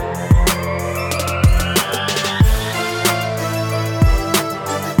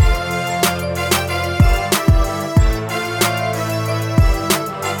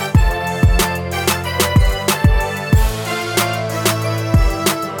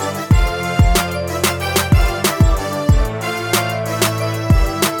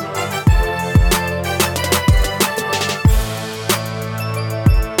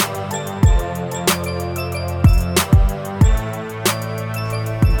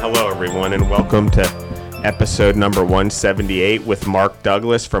Hello, everyone, and welcome to episode number 178 with Mark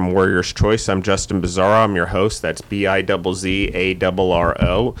Douglas from Warrior's Choice. I'm Justin Bizzarro. I'm your host. That's Bizzarro.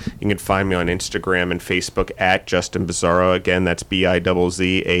 You can find me on Instagram and Facebook at Justin Bizzarro. Again, that's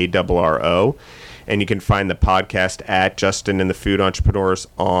Bizzarro. And you can find the podcast at Justin and the Food Entrepreneurs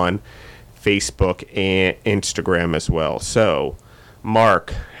on Facebook and Instagram as well. So,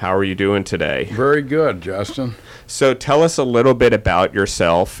 Mark, how are you doing today? Very good, Justin. So tell us a little bit about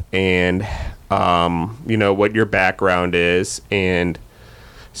yourself and, what your background is and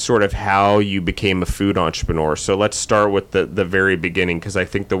sort of how you became a food entrepreneur. So let's start with the very beginning, because I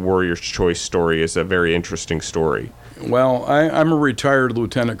think the Warrior's Choice story is a very interesting story. Well, I'm a retired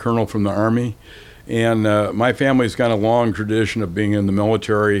lieutenant colonel from the Army, and my family's got a long tradition of being in the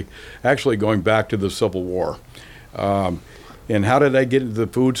military, actually going back to the Civil War. And how did I get into the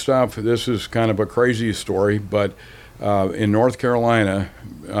food stuff? This is kind of a crazy story, but in North Carolina,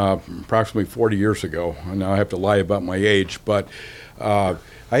 approximately 40 years ago, and now I have to lie about my age, but I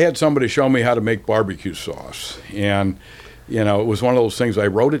had somebody show me how to make barbecue sauce. And, it was one of those things, I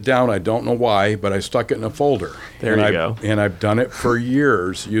wrote it down, I don't know why, but I stuck it in a folder. There you go. And I've done it for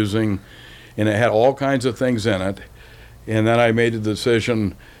years and it had all kinds of things in it. And then I made the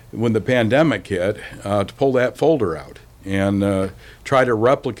decision when the pandemic hit to pull that folder out and try to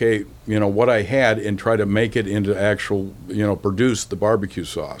replicate, what I had and try to make it into actual, produce the barbecue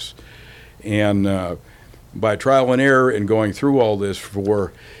sauce. And by trial and error and going through all this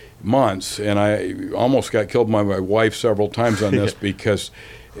for months, and I almost got killed by my wife several times on this because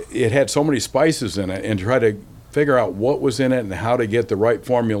it had so many spices in it, and try to figure out what was in it and how to get the right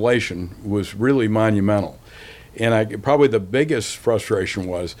formulation was really monumental. And probably the biggest frustration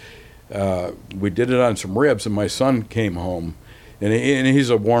was we did it on some ribs, and my son came home, and he's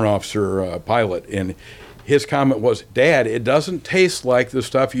a warrant officer pilot, and his comment was, "Dad, it doesn't taste like the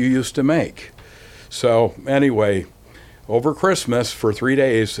stuff you used to make." So anyway, over Christmas for 3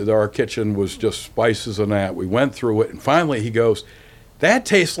 days, our kitchen was just spices and that. We went through it, and finally he goes, "That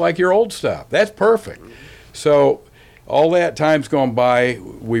tastes like your old stuff. That's perfect." So all that time's gone by,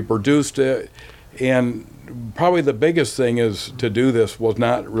 we produced it, and probably the biggest thing is to do this was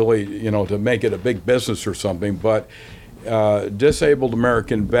not really, to make it a big business or something, but Disabled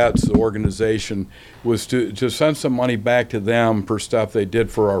American Vets, the organization, was to send some money back to them for stuff they did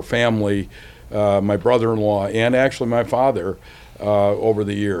for our family, my brother-in-law, and actually my father over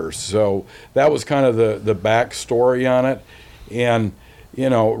the years. So that was kind of the backstory on it. And,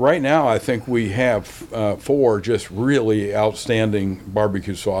 right now I think we have 4 just really outstanding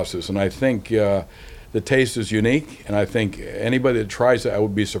barbecue sauces, and I think the taste is unique, and I think anybody that tries it, I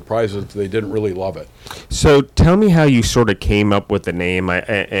would be surprised if they didn't really love it. So tell me how you sort of came up with the name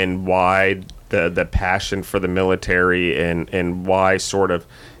and why the passion for the military and why sort of,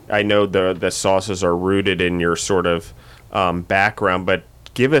 I know the sauces are rooted in your sort of background, but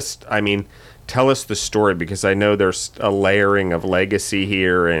tell us the story, because I know there's a layering of legacy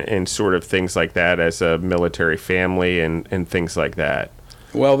here and sort of things like that as a military family and things like that.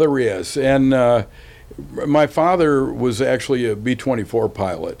 Well, there is. And my father was actually a B-24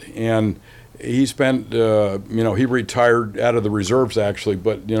 pilot, and he spent, he retired out of the reserves actually,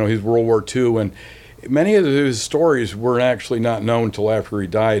 but, he's World War II, and many of his stories were actually not known till after he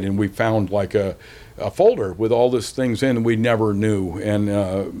died, and we found like a folder with all these things in we never knew,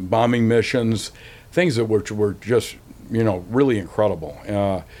 and bombing missions, things that were just, really incredible,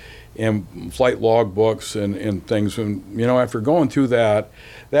 and flight log books and things. And, after going through that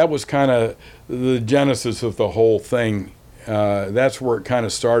was kind of the genesis of the whole thing. That's where it kind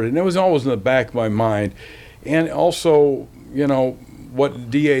of started. And it was always in the back of my mind. And also,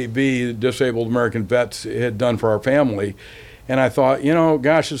 what DAV, Disabled American Vets, had done for our family. And I thought,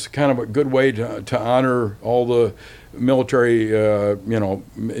 gosh, it's kind of a good way to honor all the military,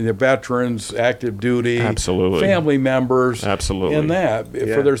 the veterans, active duty, absolutely, family members, absolutely, and that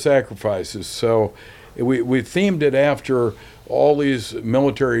for their sacrifices. So we themed it after all these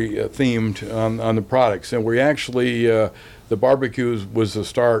military themed on the products, and we actually the barbecues was the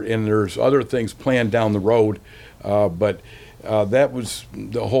start, and there's other things planned down the road, but that was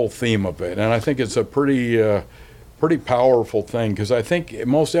the whole theme of it, and I think it's a pretty powerful thing, because I think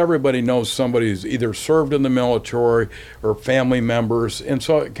most everybody knows somebody who's either served in the military or family members, and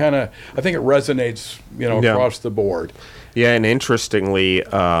so it kind of, I think it resonates, across the board. Yeah, and interestingly,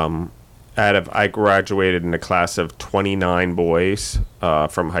 I graduated in a class of 29 boys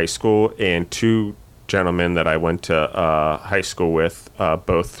from high school, and 2 gentlemen that I went to high school with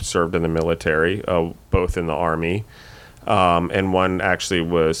both served in the military, both in the Army, and one actually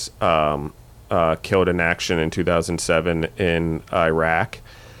was killed in action in 2007 in Iraq.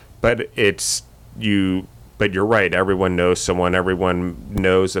 But it's you. But you're right. Everyone knows someone. Everyone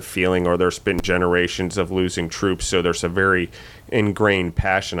knows a feeling, or there's been generations of losing troops. So there's a very ingrained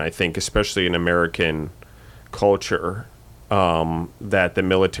passion, I think, especially in American culture, that the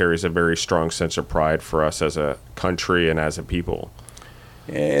military is a very strong sense of pride for us as a country and as a people.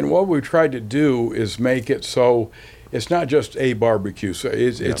 And what we tried to do is make it so it's not just a barbecue. So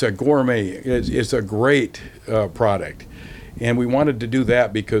it's a gourmet. It's a great product. And we wanted to do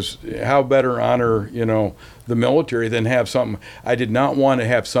that because how better honor, the military than have something. I did not want to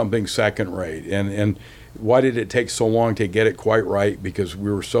have something second rate. And why did it take so long to get it quite right? Because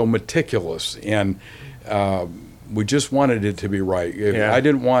we were so meticulous, and we just wanted it to be right. Yeah. I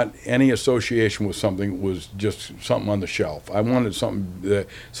didn't want any association with something that was just something on the shelf. I wanted something that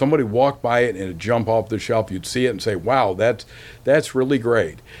somebody walked by it and it'd jump off the shelf. You'd see it and say, wow, that's really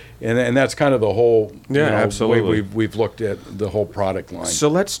great. And that's kind of the whole absolutely. way we've looked at the whole product line. So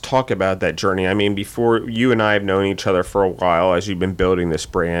let's talk about that journey. I mean, before you and I have known each other for a while as you've been building this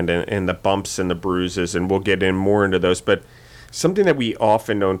brand, and the bumps and the bruises, and we'll get in more into those. But something that we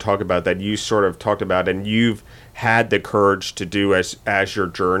often don't talk about that you sort of talked about and you've had the courage to do as your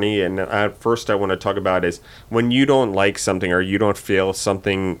journey, and first I want to talk about is when you don't like something or you don't feel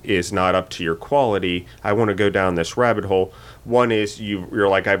something is not up to your quality, I want to go down this rabbit hole. One is you're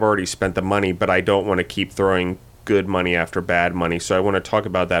like, I've already spent the money, but I don't want to keep throwing good money after bad money. So I want to talk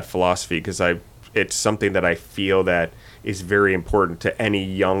about that philosophy because it's something that I feel that is very important to any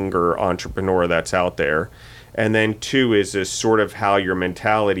younger entrepreneur that's out there. And then two is sort of how your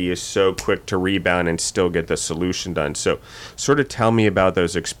mentality is so quick to rebound and still get the solution done. So sort of tell me about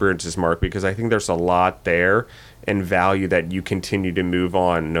those experiences, Mark, because I think there's a lot there and value that you continue to move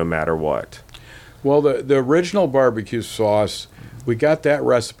on no matter what. Well, the original barbecue sauce, we got that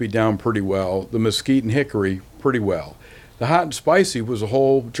recipe down pretty well. The mesquite and hickory, pretty well. The hot and spicy was a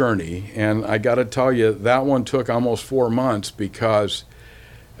whole journey, and I got to tell you, that one took almost 4 months because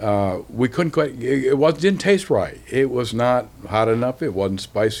we couldn't quite. Didn't taste right. It was not hot enough. It wasn't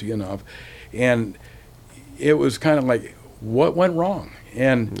spicy enough, and it was kind of like, what went wrong?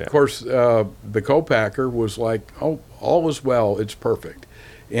 And of course, the co-packer was like, "Oh, all is well. It's perfect."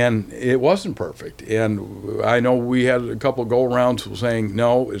 And it wasn't perfect. And I know we had a couple of go-arounds saying,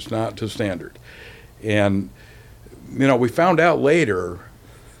 no, it's not to standard. And, we found out later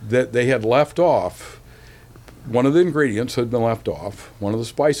that they had left off, one of the ingredients had been left off, one of the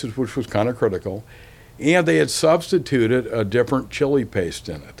spices, which was kind of critical, and they had substituted a different chili paste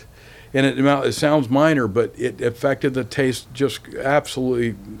in it. And it sounds minor, but it affected the taste just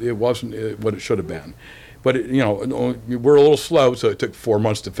absolutely, it wasn't what it should have been. But, we're a little slow, so it took 4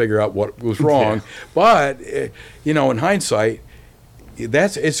 months to figure out what was wrong. Yeah. But, in hindsight,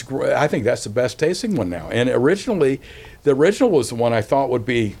 I think that's the best tasting one now. And originally, the original was the one I thought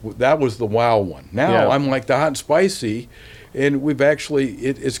that was the wow one. Now I'm like the hot and spicy, and we've actually,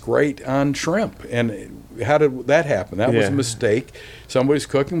 it's great on shrimp. And how did that happen? That was a mistake. Somebody's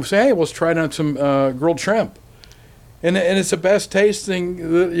cooking, we say, hey, let's try it on some grilled shrimp. And it's the best tasting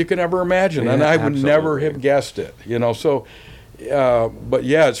that you can ever imagine, and I would never have guessed it. So, but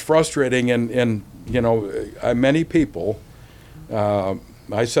it's frustrating, and many people.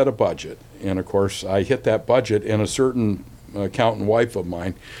 I set a budget, and of course I hit that budget, and a certain accountant wife of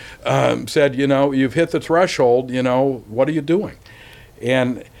mine said, you've hit the threshold. What are you doing?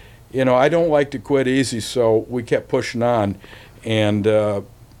 And I don't like to quit easy, so we kept pushing on, and.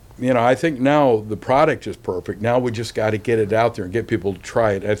 I think now the product is perfect. Now we just got to get it out there and get people to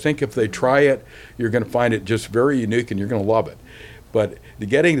try it. I think if they try it, you're going to find it just very unique and you're going to love it. But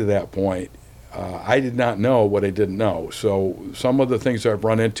getting to that point, I did not know what I didn't know. So some of the things I've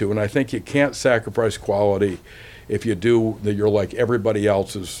run into, and I think you can't sacrifice quality if you do, that you're like everybody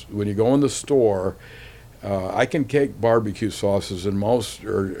else's. When you go in the store, I can take barbecue sauces, and most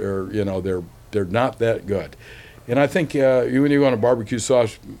are they're not that good. And I think when you want a barbecue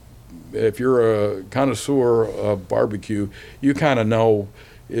sauce, if you're a connoisseur of barbecue, you kind of know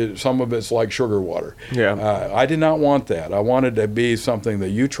some of it's like sugar water. Yeah. I did not want that. I wanted to be something that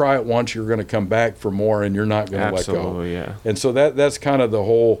you try it once, you're going to come back for more, and you're not going to let go. Absolutely, yeah. And so that's kind of the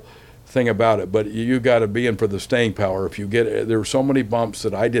whole thing about it. But you got to be in for the staying power. If you there were so many bumps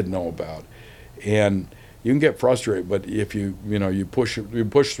that I didn't know about, and you can get frustrated. But if you push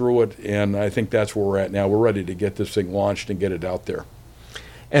through it, and I think that's where we're at now. We're ready to get this thing launched and get it out there.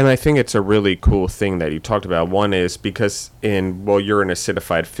 And I think it's a really cool thing that you talked about. One is because you're in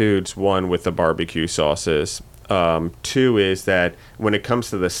acidified foods, one with the barbecue sauces. Two is that when it comes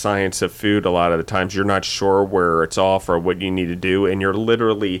to the science of food, a lot of the times you're not sure where it's off or what you need to do. And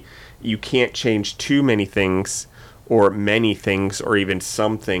you can't change too many things or many things, or even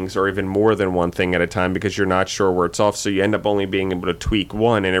some things, or even more than one thing at a time, because you're not sure where it's off. So you end up only being able to tweak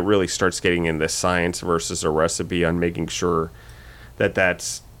one, and it really starts getting into science versus a recipe on making sure that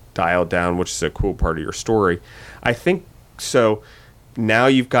that's dialed down, which is a cool part of your story. I think so. Now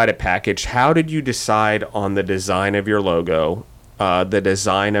you've got it packaged. How did you decide on the design of your logo? The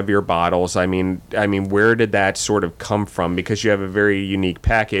design of your bottles. I mean, where did that sort of come from? Because you have a very unique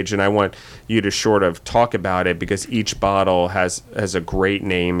package, and I want you to sort of talk about it, because each bottle has a great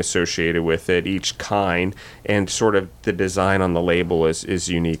name associated with it, each kind, and sort of the design on the label is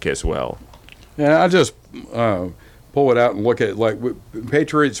unique as well. And I'll just pull it out and look at it. Like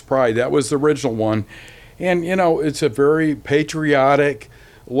Patriot's Pride, that was the original one, and it's a very patriotic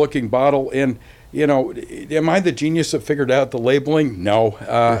looking bottle. And am I the genius that figured out the labeling? No.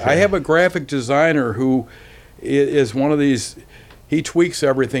 I have a graphic designer who is one of these. He tweaks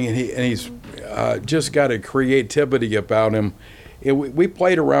everything, and he's just got a creativity about him. And we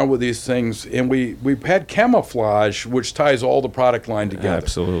played around with these things, and we've had camouflage, which ties all the product line together.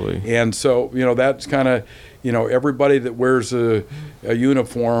 Absolutely. And so that's kind of everybody that wears a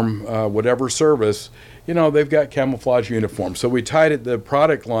uniform, whatever service. They've got camouflage uniforms. So we tied the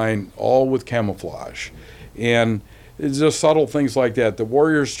product line all with camouflage. And it's just subtle things like that. The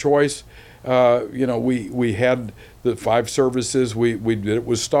Warrior's Choice, we had the 5 services. We did it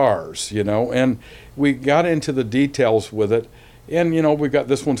with stars, and we got into the details with it. And, we've got,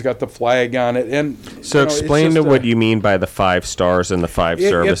 this one's got the flag on it. And so explain to what you mean by the 5 stars and the 5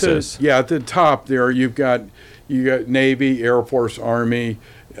 services. At the top there, you got Navy, Air Force, Army,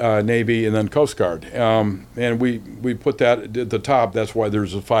 Navy, and then Coast Guard. And we put that at the top. That's why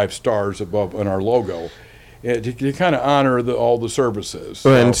there's the 5 stars above on our logo, to kind of honor all the services.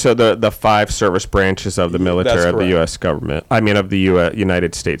 And so the 5 service branches of the military of the U.S. government. I mean, of the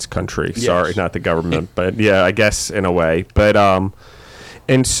United States country. Yes. Sorry, not the government, but yeah, I guess in a way. But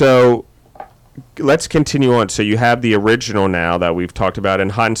and so let's continue on. So you have the original now that we've talked about,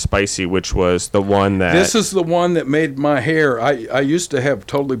 and Hot and Spicy, which was the one that... This is the one that made my hair. I used to have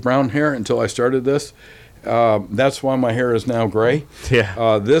totally brown hair until I started this. That's why my hair is now gray.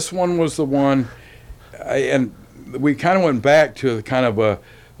 Yeah. This one was the one, and we kind of went back to kind of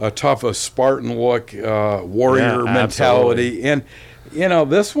a tough, a Spartan look, warrior mentality. Absolutely. And,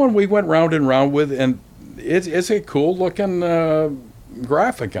 this one we went round and round with, and it's a cool looking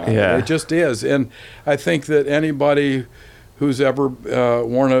graphic on it. It just is. And I think that anybody who's ever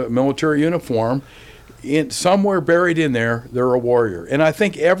worn a military uniform, somewhere buried in there, they're a warrior. And I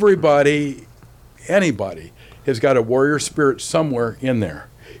think anybody has got a warrior spirit somewhere in there,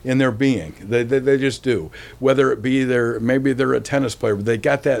 in their being. They just do. Whether it be maybe they're a tennis player, but they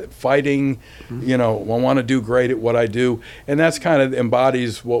got that fighting, I want to do great at what I do. And that's kind of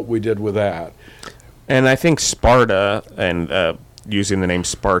embodies what we did with that. And I think Sparta, and using the name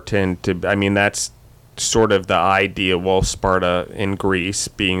Spartan, that's sort of the idea. Well, Sparta in Greece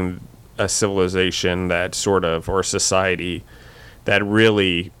being a civilization that sort of, or society that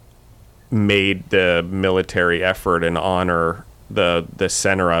really made the military effort and honor the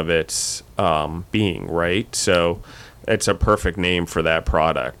center of its being, right? So it's a perfect name for that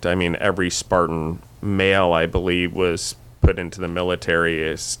product. I mean, every Spartan male, I believe, was put into the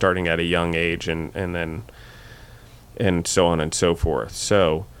military starting at a young age, and then and so on and so forth.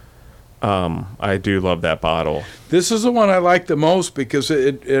 So I do love that bottle. This is the one I like the most because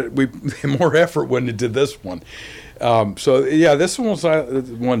we more effort when we did this one. This one was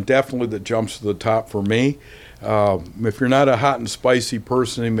one definitely that jumps to the top for me. If you're not a hot and spicy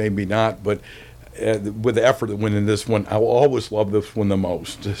person, maybe not, but with the effort that went in this one, I will always love this one the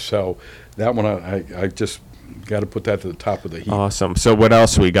most. So that one, I just got to put that to the top of the heap. Awesome. So what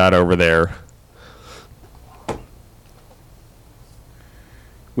else we got over there?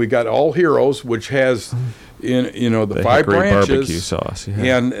 We got All Heroes, which has the 5 branches. Barbecue sauce.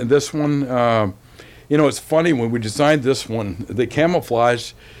 Yeah. And this one, it's funny when we designed this one, the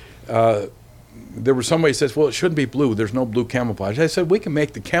camouflage. There was somebody who says, well, it shouldn't be blue. There's no blue camouflage. I said, we can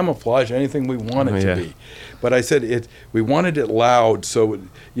make the camouflage anything we want it to be. But I said, we wanted it loud so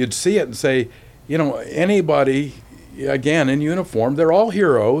you'd see it and say, anybody, again, in uniform, they're all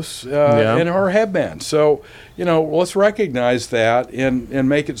heroes and are headbands. So, let's recognize that and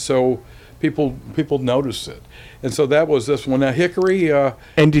make it so people notice it. And so that was this one. Now, hickory.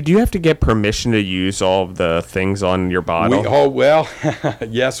 And did you have to get permission to use all of the things on your bottle? Well,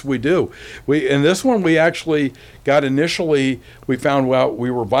 yes, we do. And this one we actually got initially. We found out we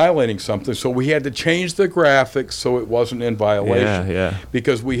were violating something, so we had to change the graphics so it wasn't in violation. Yeah.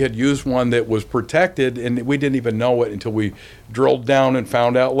 Because we had used one that was protected, and we didn't even know it until we drilled down and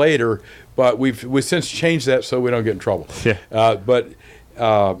found out later. But we've since changed that so we don't get in trouble. Yeah. But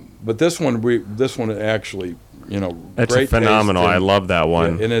this one actually. It's great phenomenal. taste, I love that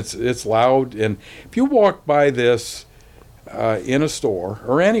one. and it's loud. And if you walk by this in a store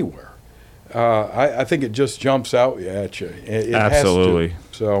or anywhere, I think it just jumps out at you. It Absolutely. has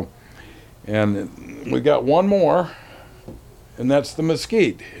to. So, and we got one more, and that's the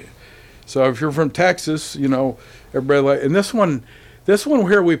mesquite. So if you're from Texas, everybody and this one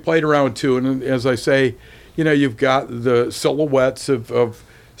here we played around too. And as I say, you've got the silhouettes of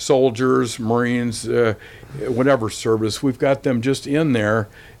soldiers, Marines, whatever service. We've got them just in there,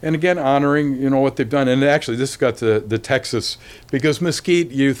 and again honoring what they've done. And actually, this has got the Texas, because mesquite,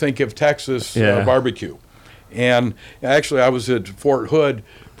 you think of Texas barbecue, and actually I was at Fort Hood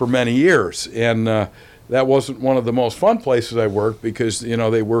for many years, and that wasn't one of the most fun places I worked because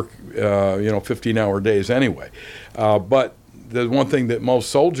they work 15-hour days anyway, but the one thing that most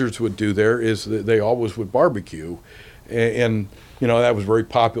soldiers would do there is that they always would barbecue, and that was very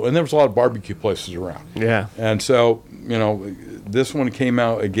popular. And there was a lot of barbecue places around. Yeah. And so, this one came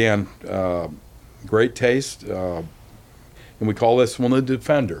out, again, great taste. And we call this one the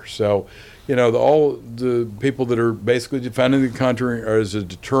Defender. So, all the people that are basically defending the country or as a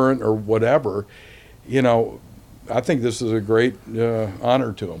deterrent or whatever, I think this is a great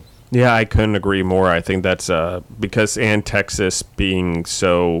honor to them. Yeah, I couldn't agree more. I think that's because Texas being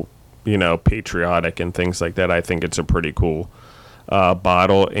so, patriotic and things like that, I think it's a pretty cool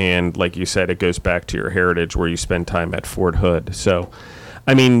bottle. And like you said, it goes back to your heritage where you spend time at Fort Hood. So,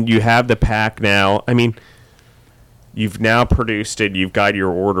 you have the pack now. You've now produced it. You've got your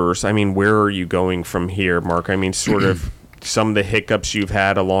orders. Where are you going from here, Mark? Sort of some of the hiccups you've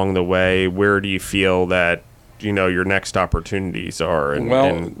had along the way. Where do you feel that your next opportunities are?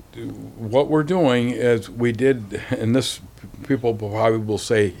 What we're doing is we did, and this people probably will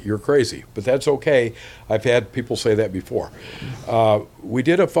say you're crazy, but that's okay. I've had people say that before. We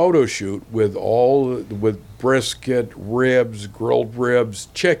did a photo shoot with brisket, ribs, grilled ribs,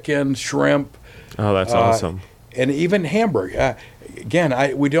 chicken, shrimp. Oh, that's awesome. And even hamburger.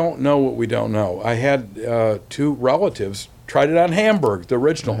 Again, we don't know what we don't know. I had two relatives tried it on Hamburg, the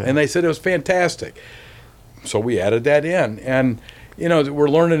original, and they said it was fantastic. So we added that in, and we're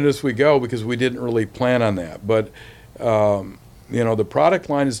learning as we go because we didn't really plan on that. But the product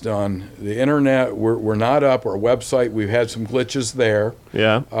line is done. The internet, we're not up. Our website, we've had some glitches there.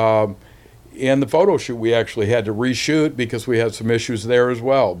 Yeah. And the photo shoot, we actually had to reshoot because we had some issues there as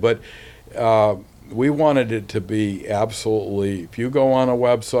well. But we wanted it to be absolutely. If you go on a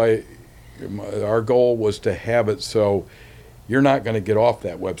website, our goal was to have it so you're not going to get off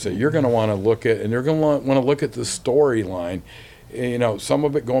that website. You're going to want to look at, and you're going to want to look at the storyline. Some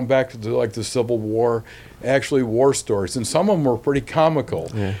of it going back to the Civil War, actually war stories, and some of them were pretty comical.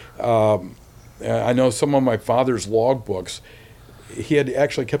 Yeah. I know some of my father's logbooks. He had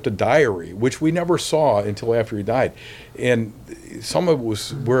actually kept a diary, which we never saw until after he died. And some of it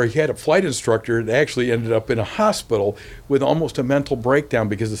was where he had a flight instructor that actually ended up in a hospital with almost a mental breakdown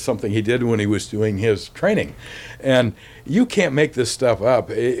because of something he did when he was doing his training. And you can't make this stuff up.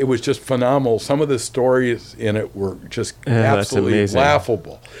 It was just phenomenal. Some of the stories in it were just absolutely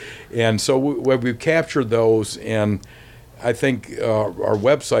laughable. And so we've captured those, and I think our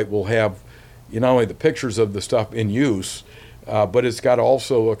website will have not only the pictures of the stuff in use, but it's got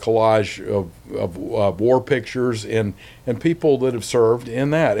also a collage of war pictures and people that have served in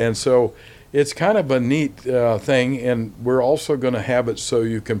that. And so it's kind of a neat thing, and we're also going to have it so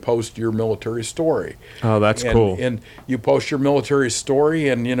you can post your military story. Oh, that's cool. And you post your military story,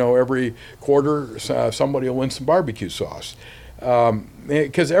 and every quarter somebody will win some barbecue sauce.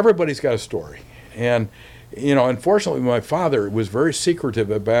 Because everybody's got a story. And unfortunately, my father was very secretive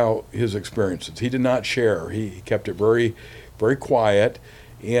about his experiences. He did not share. He kept it very, very quiet,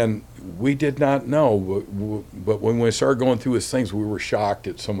 and we did not know. But when we started going through his things, we were shocked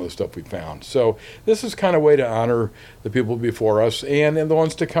at some of the stuff we found. So this is kind of a way to honor the people before us and the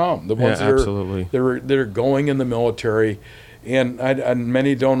ones to come, the ones that are going in the military, and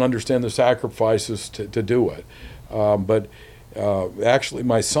many don't understand the sacrifices to do it. But actually,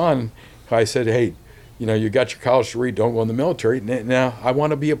 my son, I said, hey, you got your college degree, don't go in the military. Now I want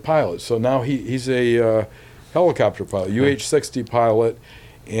to be a pilot. So now he's a helicopter pilot, UH-60 pilot,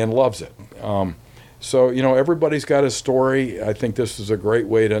 and loves it. So, everybody's got a story. I think this is a great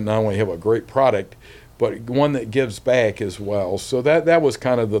way to not only have a great product, but one that gives back as well. So that was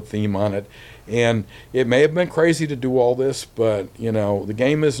kind of the theme on it. And it may have been crazy to do all this, but, the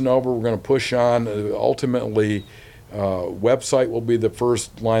game isn't over. We're going to push on. Ultimately, website will be the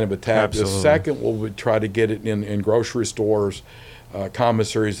first line of attack. Absolutely. The second, we'll try to get it in grocery stores,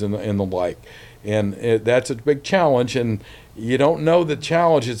 commissaries, and the like. And that's a big challenge, and you don't know the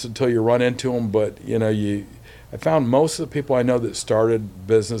challenges until you run into them. But I found most of the people I know that started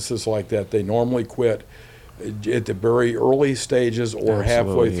businesses like that, they normally quit at the very early stages or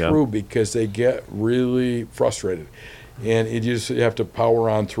halfway through because they get really frustrated, and you just have to power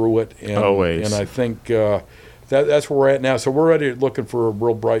on through it. And, Always. And I think that's where we're at now. So we're ready, looking for a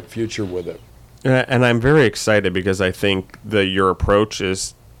real bright future with it. And I'm very excited because I think your approach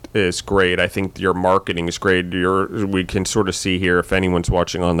is great. I think your marketing is great. We can sort of see here, if anyone's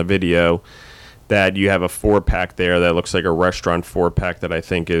watching on the video, that you have a 4-pack there that looks like a restaurant 4-pack that I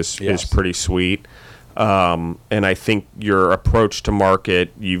think is pretty sweet. And I think your approach to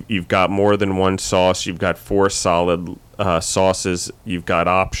market, you've got more than one sauce. You've got 4 solid sauces. You've got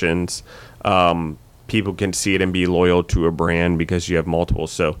options. People can see it and be loyal to a brand because you have multiple.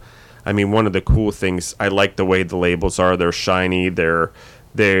 So, I mean, one of the cool things, I like the way the labels are. They're shiny.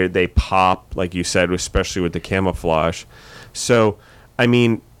 They pop, like you said, especially with the camouflage. So, I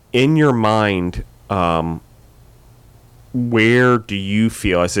mean, in your mind, where do you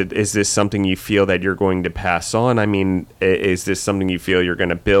feel? Is this something you feel that you're going to pass on? I mean, is this something you feel you're going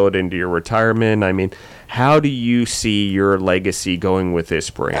to build into your retirement? I mean, how do you see your legacy going with this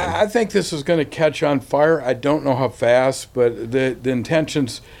brand? I think this is going to catch on fire. I don't know how fast, but the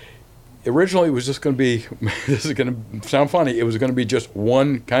intentions. Originally, it was just going to be, this is going to sound funny, it was going to be just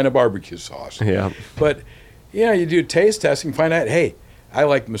one kind of barbecue sauce. Yeah. But, you do taste testing, find out, hey, I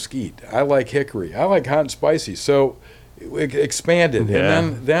like mesquite, I like hickory, I like hot and spicy. So it expanded. Yeah.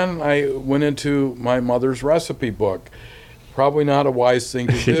 And then I went into my mother's recipe book. Probably not a wise thing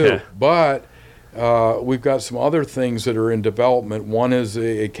to do. Yeah. But we've got some other things that are in development. One is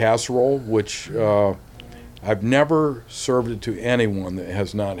a casserole, which I've never served it to anyone that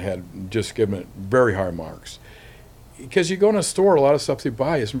has not just given it very high marks. Because you go in a store, a lot of stuff you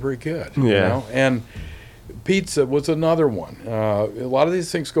buy isn't very good. Yeah. And pizza was another one. A lot of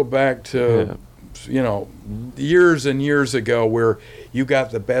these things go back to, years and years ago where you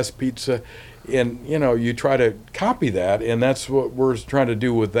got the best pizza and, you try to copy that, and that's what we're trying to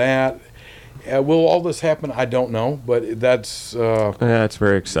do with that. Will all this happen? I don't know, but that's... it's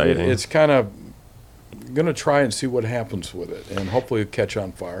very exciting. It's kind of going to try and see what happens with it, and hopefully it'll catch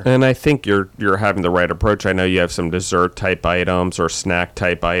on fire. And I think you're having the right approach. I know you have some dessert type items or snack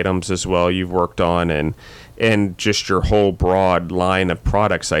type items as well you've worked on, and just your whole broad line of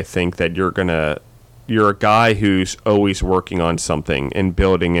products. I think that you're a guy who's always working on something and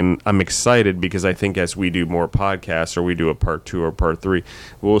building, and I'm excited because I think as we do more podcasts or we do a part 2 or part 3,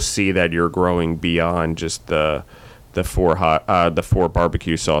 we'll see that you're growing beyond just the 4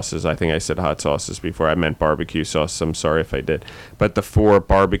 barbecue sauces. I think I said hot sauces before. I meant barbecue sauce. I'm sorry if I did. But the 4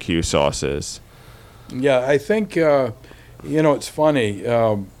 barbecue sauces. Yeah, I think, it's funny.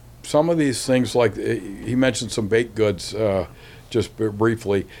 Some of these things, like he mentioned some baked goods just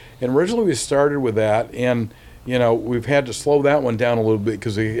briefly. And originally we started with that, and, we've had to slow that one down a little bit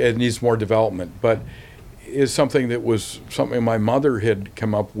because it needs more development. But it's something that was something my mother had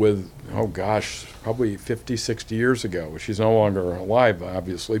come up with, probably 50, 60 years ago. She's no longer alive,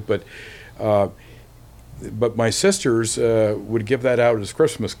 obviously, but my sisters would give that out as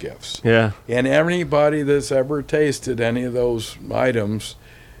Christmas gifts. Yeah. And anybody that's ever tasted any of those items,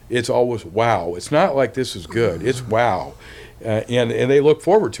 it's always wow. It's not like this is good. It's wow. And they look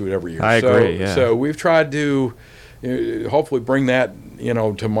forward to it every year. I agree, yeah. So we've tried to hopefully bring that,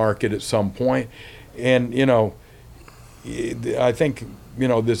 to market at some point. And, I think,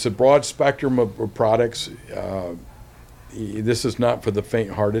 there's a broad spectrum of products. This is not for the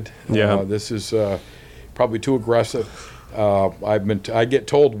faint-hearted. Yeah. This is probably too aggressive. I get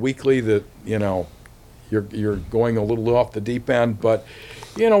told weekly that, you're going a little off the deep end, but,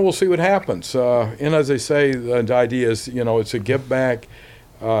 we'll see what happens. And as I say, the idea is, it's a give back.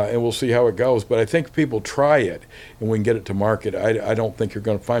 And we'll see how it goes. But I think if people try it and we can get it to market, I don't think you're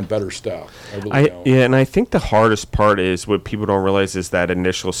going to find better stuff. I really don't. Yeah, and I think the hardest part is what people don't realize is that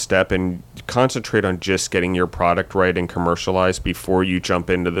initial step, and concentrate on just getting your product right and commercialized before you jump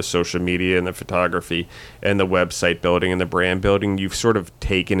into the social media and the photography and the website building and the brand building. You've sort of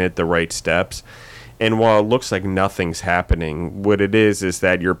taken it the right steps. And while it looks like nothing's happening, what it is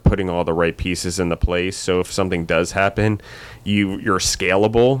that you're putting all the right pieces into place. So if something does happen, you're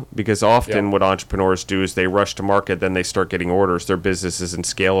scalable, because often what entrepreneurs do is they rush to market, then they start getting orders. Their business isn't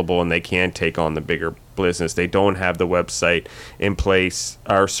scalable and they can't take on the bigger business. They don't have the website in place,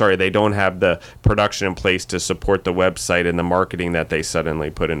 they don't have the production in place to support the website and the marketing that they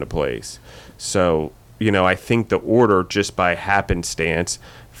suddenly put into place. So, I think the order, just by happenstance,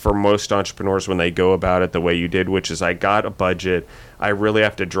 for most entrepreneurs when they go about it the way you did, which is I got a budget, I really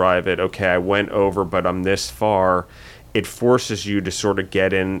have to drive it. Okay, I went over, but I'm this far. It forces you to sort of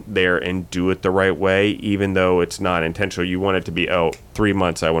get in there and do it the right way, even though it's not intentional. You want it to be, 3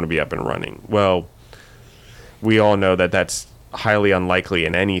 months, I want to be up and running. Well, we all know that that's highly unlikely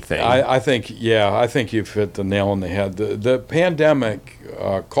in anything. I think you've hit the nail on the head. The pandemic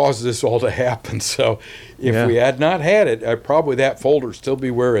caused this all to happen. So if we had not had it, probably that folder would still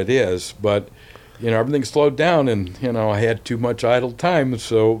be where it is. But, everything slowed down and, I had too much idle time.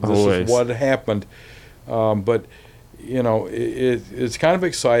 So this is what happened. But, it's kind of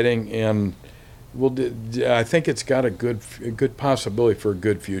exciting, and I think it's got a good possibility for a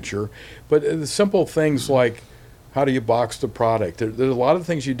good future. But the simple things like, how do you box the product? There's a lot of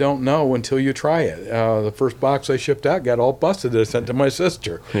things you don't know until you try it. The first box I shipped out got all busted. I sent to my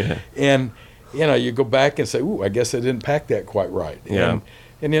sister. Yeah. And, you go back and say, ooh, I guess I didn't pack that quite right. Yeah.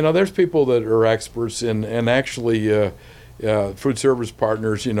 And there's people that are experts, and actually food service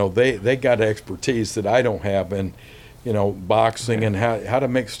partners, they got expertise that I don't have in, boxing and how to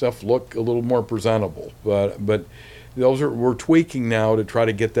make stuff look a little more presentable. But we're tweaking now to try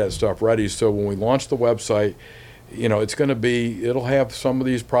to get that stuff ready. So when we launch the website, it'll have some of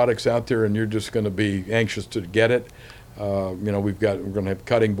these products out there, and you're just going to be anxious to get it. We're going to have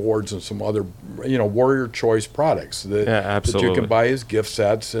cutting boards and some other, Warrior Choice products that you can buy as gift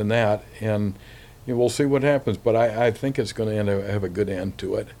sets and that, and we'll see what happens. But I think it's going to have a good end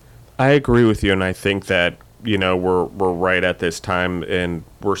to it. I agree with you, and I think that we're right at this time, and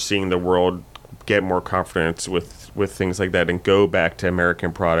we're seeing the world get more confidence with things like that, and go back to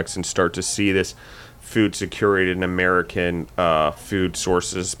American products and start to see this food security and American food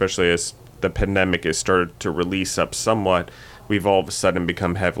sources, especially as the pandemic has started to release up somewhat. We've all of a sudden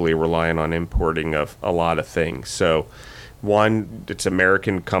become heavily reliant on importing of a lot of things. So, one, it's an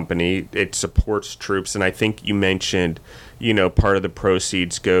American company. It supports troops, and I think you mentioned, part of the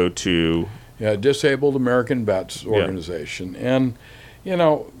proceeds go to Disabled American Vets Organization. And,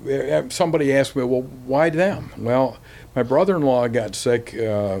 somebody asked me, well, why them? Well, my brother-in-law got sick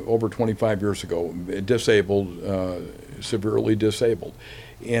over 25 years ago, severely disabled.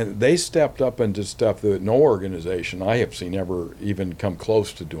 And they stepped up and did stuff that no organization I have seen ever even come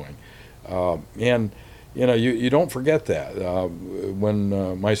close to doing. And, you don't forget that.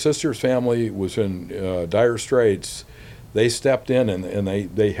 When my sister's family was in dire straits, they stepped in and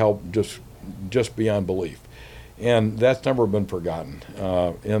they helped just beyond belief. And that's never been forgotten.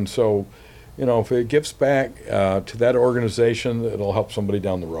 And so, if it gives back to that organization, it'll help somebody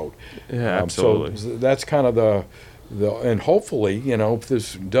down the road. Yeah, absolutely. So that's kind of and hopefully, if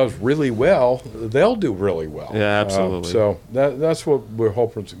this does really well, they'll do really well. Yeah, absolutely. So that's what we're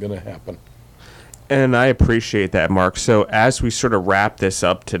hoping is going to happen. And I appreciate that, Mark. So as we sort of wrap this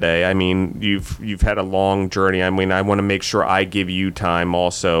up today, I mean, you've had a long journey. I mean, I want to make sure I give you time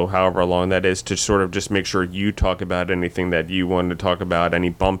also, however long that is, to sort of just make sure you talk about anything that you want to talk about, any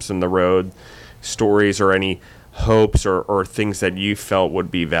bumps in the road, stories, or any hopes or things that you felt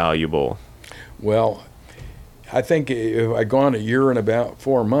would be valuable. Well, I think if I'd gone a year and about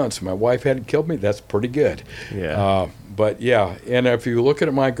 4 months, my wife hadn't killed me, that's pretty good. Yeah. And if you look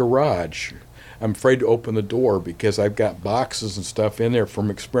at my garage, I'm afraid to open the door because I've got boxes and stuff in there from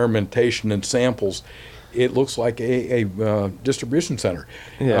experimentation and samples. It looks like a distribution center.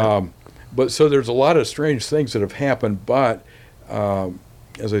 Yeah. But so there's a lot of strange things that have happened. But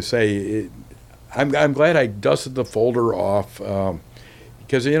as I say, I'm glad I dusted the folder off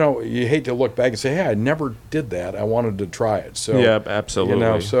because you hate to look back and say, hey, I never did that. I wanted to try it. So yeah, absolutely.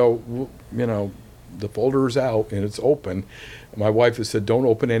 The folder is out and it's open. My wife has said, don't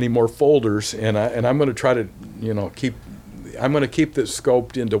open any more folders, and I'm going to try to, keep this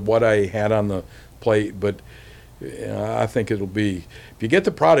scoped into what I had on the plate. But I think it'll be, if you get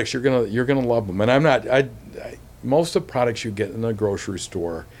the products, you're gonna love them. And most of the products you get in the grocery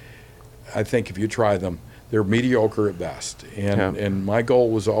store, I think if you try them, they're mediocre at best. And my goal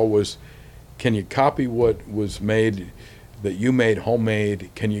was always, can you copy what was made? That you made homemade,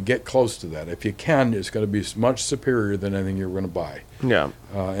 can you get close to that? If you can, it's going to be much superior than anything you're going to buy. Yeah.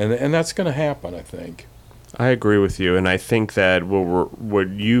 And that's going to happen, I think. I agree with you, and I think that what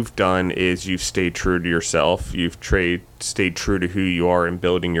you've done is you've stayed true to yourself. You've stayed true to who you are in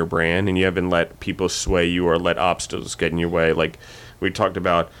building your brand, and you haven't let people sway you or let obstacles get in your way. Like we talked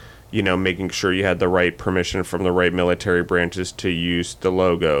about, making sure you had the right permission from the right military branches to use the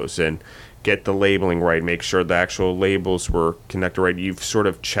logos and get the labeling right, make sure the actual labels were connected right. You've sort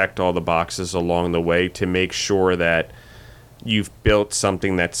of checked all the boxes along the way to make sure that you've built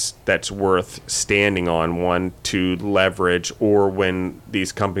something that's worth standing on, one to leverage, or when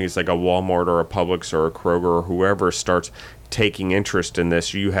these companies like a Walmart or a Publix or a Kroger or whoever starts taking interest in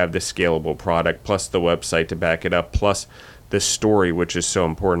this, you have the scalable product plus the website to back it up, plus the story, which is so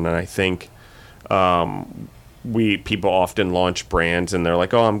important. And I think people often launch brands and they're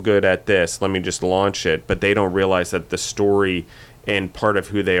like, oh, I'm good at this, let me just launch it, but they don't realize that the story and part of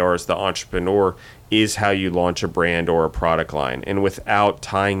who they are as the entrepreneur is how you launch a brand or a product line. And without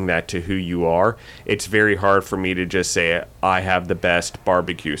tying that to who you are, it's very hard for me to just say, I have the best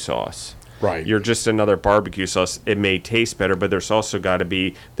barbecue sauce. Right. You're just another barbecue sauce. It may taste better, but there's also got to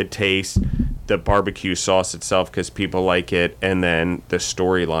be the taste, the barbecue sauce itself, because people like it, and then the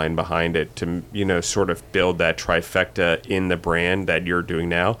storyline behind it to, sort of build that trifecta in the brand that you're doing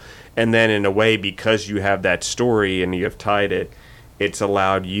now. And then in a way, because you have that story and you have tied it, it's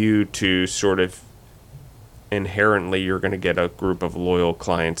allowed you to sort of inherently, you're going to get a group of loyal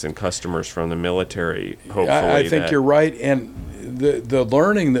clients and customers from the military, hopefully. I think you're right. And the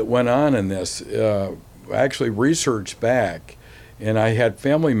learning that went on in this, actually researched back, and I had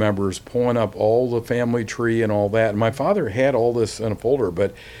family members pulling up all the family tree and all that. And my father had all this in a folder,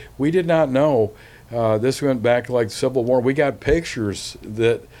 but we did not know. This went back like the Civil War. We got pictures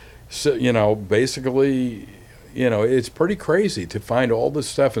that, basically, it's pretty crazy to find all this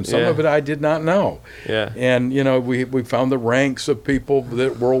stuff, and some of it I did not know. Yeah. And we found the ranks of people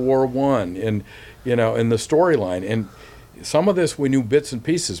that World War I, and and the storyline, and some of this we knew bits and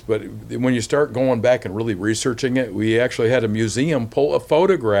pieces. But when you start going back and really researching it, we actually had a museum pull a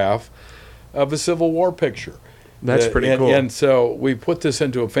photograph of a Civil War picture. That's pretty cool. And so we put this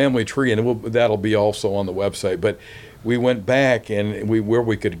into a family tree, and that'll be also on the website. But we went back, and where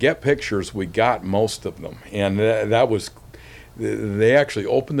we could get pictures, we got most of them. And that was, they actually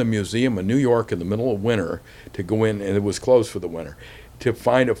opened the museum in New York in the middle of winter to go in, and it was closed for the winter, to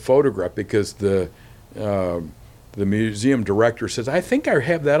find a photograph, because the museum director says, I think I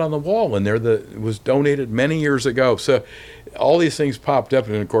have that on the wall in there that was donated many years ago. So all these things popped up,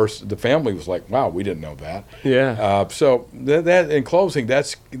 and of course the family was like, wow, we didn't know that. Yeah. So that in closing,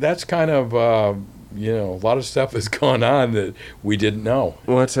 that's kind of a lot of stuff has gone on that we didn't know.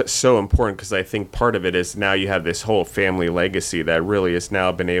 Well, that's so important, because I think part of it is now you have this whole family legacy that really has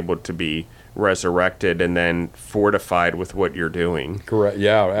now been able to be resurrected and then fortified with what you're doing. Correct.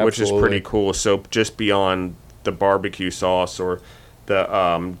 Yeah, absolutely. Which is pretty cool. So just beyond the barbecue sauce or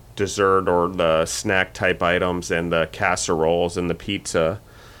the dessert or the snack type items and the casseroles and the pizza,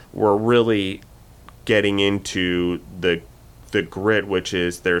 we're really getting into the grit, which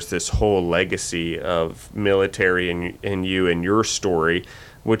is there's this whole legacy of military and you and your story,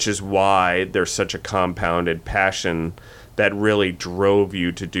 which is why there's such a compounded passion that really drove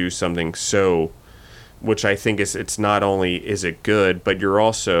you to do something so, which I think it's not only is it good, but you're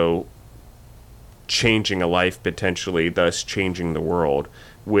also changing a life potentially, thus changing the world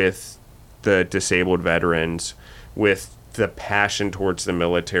with the disabled veterans, with the passion towards the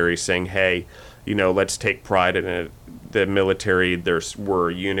military, saying, hey, let's take pride in it. The military,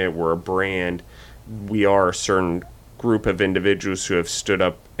 we're a unit, we're a brand, we are a certain group of individuals who have stood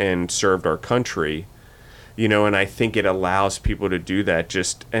up and served our country, and I think it allows people to do that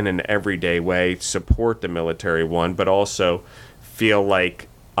just in an everyday way, support the military, one, but also feel like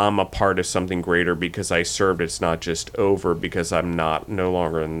I'm a part of something greater because I served. It's not just over because I'm no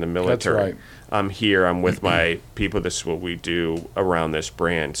longer in the military. That's right. I'm here, I'm with my people, this is what we do around this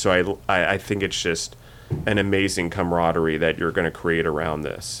brand. So I think it's just an amazing camaraderie that you're going to create around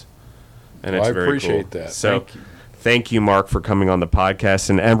this. And it's very cool. I appreciate that. So thank you, Mark, for coming on the podcast.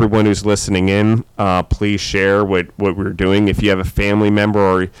 And everyone who's listening in, please share what we're doing. If you have a family member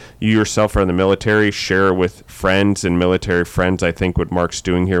or you yourself are in the military, share it with friends and military friends. I think what Mark's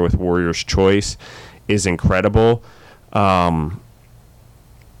doing here with Warrior's Choice is incredible.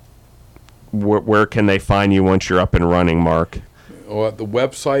 Where can they find you once you're up and running, Mark? Well, the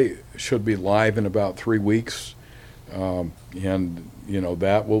website should be live in about 3 weeks, and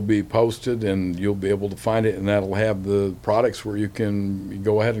that will be posted, and you'll be able to find it, and that'll have the products where you can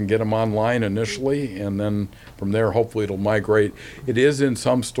go ahead and get them online initially, and then from there hopefully it'll migrate. It is in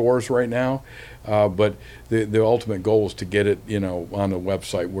some stores right now, but the ultimate goal is to get it on the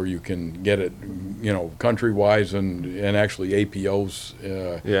website where you can get it country-wise and actually APOs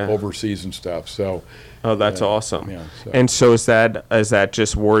overseas and stuff. So, oh, that's awesome. Yeah. So. And so is that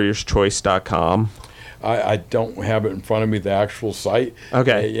just warriorschoice.com? I don't have it in front of me, the actual site.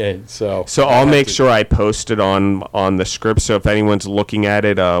 Okay. Yeah. So I'll make sure I post it on the script. So if anyone's looking at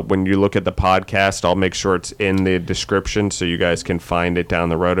it, when you look at the podcast, I'll make sure it's in the description so you guys can find it down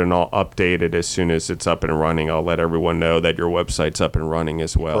the road, and I'll update it as soon as it's up and running. I'll let everyone know that your website's up and running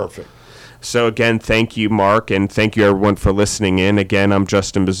as well. Perfect. So again, thank you, Mark, and thank you everyone for listening in. Again, I'm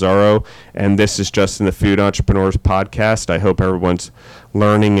Justin Bizzarro, and this is Justin the Food Entrepreneurs Podcast. I hope everyone's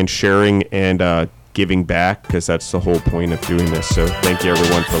learning and sharing and giving back, because that's the whole point of doing this. So thank you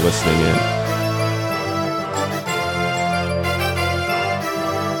everyone for listening in.